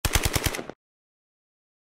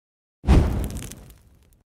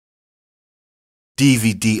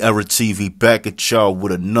DVD Era TV back at y'all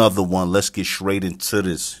with another one. Let's get straight into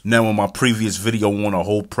this. Now, in my previous video on the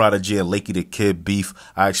whole Prodigy and Lakey the Kid beef,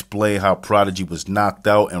 I explained how Prodigy was knocked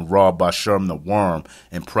out and robbed by Sherm the Worm,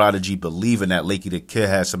 and Prodigy believing that Lakey the Kid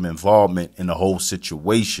had some involvement in the whole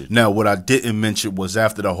situation. Now, what I didn't mention was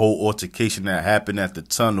after the whole altercation that happened at the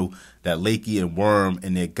tunnel, that Lakey and Worm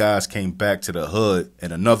and their guys came back to the hood,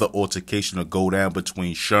 and another altercation will go down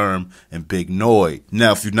between Sherm and Big Noyd.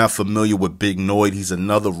 Now, if you're not familiar with Big Noyd, he's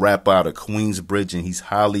another rapper out of Queensbridge, and he's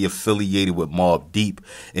highly affiliated with Mobb Deep,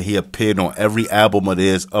 and he appeared on every album of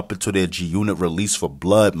theirs up until their G-Unit release for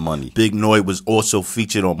Blood Money. Big Noyd was also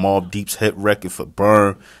featured on Mobb Deep's hit record for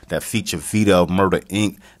Burn that featured Vita of Murder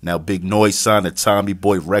Inc. Now, Big Noyd signed to Tommy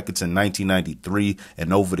Boy Records in 1993,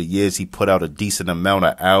 and over the years he put out a decent amount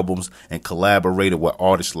of albums and collaborated with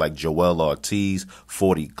artists like Joel Ortiz,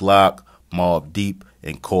 40 Glock, Mobb Deep,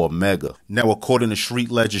 and Cormega. Now, according to street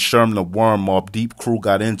legend Sherm the Worm, Mobb Deep crew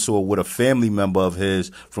got into it with a family member of his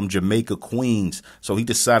from Jamaica, Queens, so he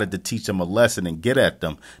decided to teach them a lesson and get at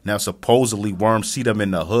them. Now, supposedly, Worm see them in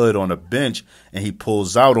the hood on a bench, and he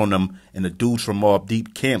pulls out on them, and the dudes from Mobb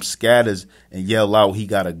Deep camp scatters and yell out he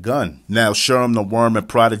got a gun. Now, Sherm the Worm and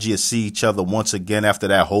Prodigy see each other once again after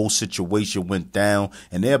that whole situation went down,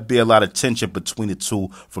 and there'll be a lot of tension between the two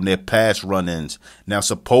from their past run-ins. Now,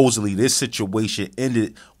 supposedly, this situation ended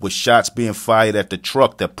with shots being fired at the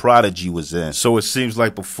truck that Prodigy was in. So it seems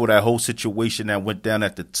like before that whole situation that went down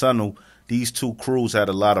at the tunnel, these two crews had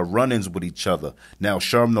a lot of run-ins with each other. Now,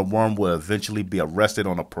 Sherm the Worm will eventually be arrested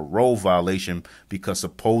on a parole violation because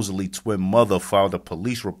supposedly twin mother filed a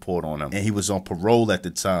police report on him, and he was on parole at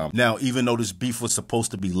the time. Now, even though this beef was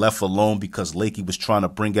supposed to be left alone because Lakey was trying to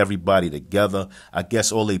bring everybody together, I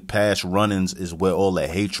guess all their past run-ins is where all the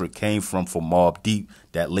hatred came from for Mobb Deep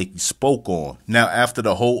that Lakey spoke on. Now, after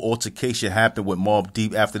the whole altercation happened with Mobb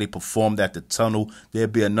Deep after they performed at the tunnel,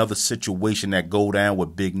 there'd be another situation that go down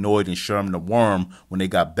with Big Noyd and Sherm the Worm when they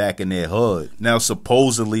got back in their hood. Now,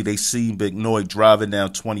 supposedly, they seen Big Noyd driving down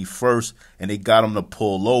 21st, and they got him to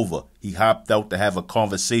pull over. He hopped out to have a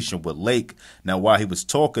conversation with Lake. Now, while he was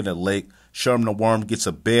talking to Lake, Sherm the Worm gets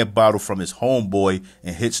a beer bottle from his homeboy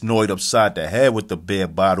and hits Noyd upside the head with the beer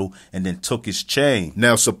bottle and then took his chain.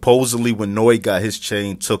 Now, supposedly, when Noyd got his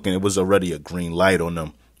chain taken, it was already a green light on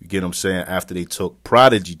them. You get what I'm saying? After they took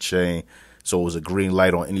Prodigy chain, so it was a green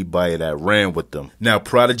light on anybody that ran with them. Now,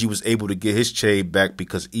 Prodigy was able to get his chain back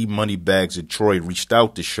because E-Money Bags in Troy reached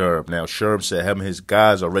out to Sherm. Now, Sherm said him and his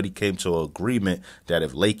guys already came to an agreement that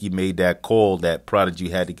if Lakey made that call that Prodigy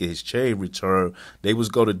had to get his chain returned, they was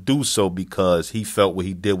going to do so because he felt what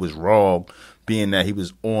he did was wrong, being that he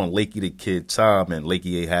was on Lakey the Kid time and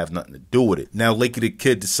Lakey ain't have nothing to do with it. Now, Lakey the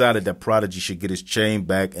Kid decided that Prodigy should get his chain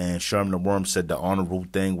back, and Sherm the Worm said the honorable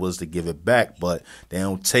thing was to give it back, but they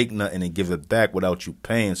don't take nothing and give it back without you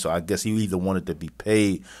paying. So I guess he either wanted to be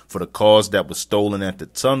paid for the cars that was stolen at the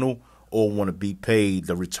tunnel or want to be paid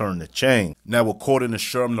to return the chain. Now, according to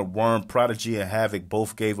Sherm the Worm, Prodigy and Havoc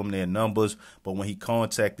both gave him their numbers, but when he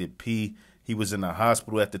contacted P, he was in the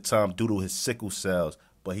hospital at the time due to his sickle cells.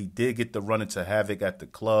 But he did get to run into Havoc at the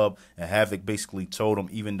club, and Havoc basically told him,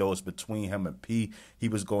 even though it's between him and P, he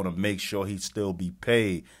was going to make sure he'd still be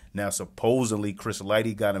paid. Now, supposedly, Chris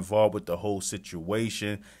Lighty got involved with the whole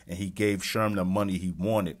situation, and he gave Sherm the money he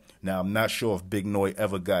wanted. Now, I'm not sure if Big Noyd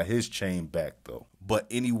ever got his chain back, though. But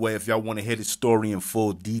anyway, if y'all want to hear the story in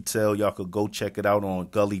full detail, y'all could go check it out on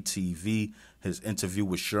Gully TV. His interview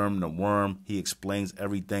with Sherm the Worm, he explains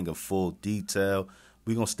everything in full detail.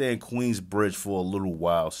 We're going to stay in Queensbridge for a little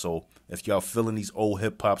while, so if y'all feeling these old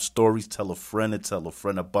hip-hop stories, tell a friend and tell a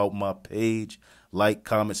friend about my page. Like,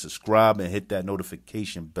 comment, subscribe, and hit that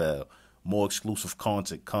notification bell. More exclusive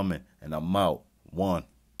content coming, and I'm out. One.